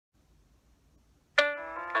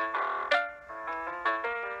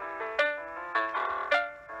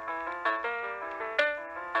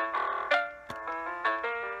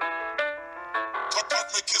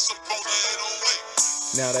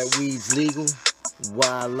Now that weed's legal,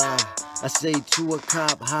 why lie? I say to a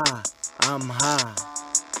cop, high, I'm high.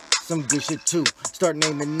 Some good shit too, start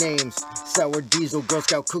naming names. Sour diesel, Girl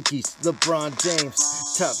Scout cookies, LeBron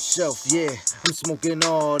James. Top shelf, yeah, I'm smoking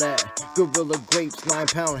all that. Gorilla grapes,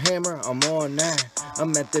 9-pound hammer, I'm on that.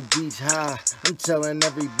 I'm at the beach high, I'm telling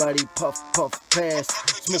everybody puff, puff, pass.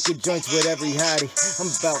 Smoking joints with every hottie, I'm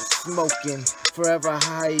about smoking. Forever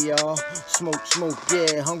high, y'all. Smoke, smoke,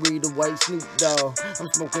 yeah, hungry the white Snoop Dogg. I'm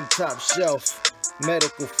smoking top shelf.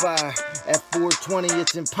 Medical fire. At 420,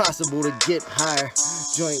 it's impossible to get higher.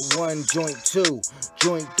 Joint 1, joint 2,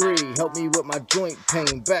 joint 3. Help me with my joint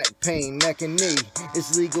pain, back pain, neck and knee.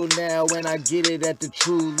 It's legal now and I get it at the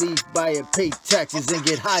TruLieve. Buy it, pay taxes, and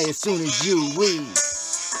get high as soon as you leave.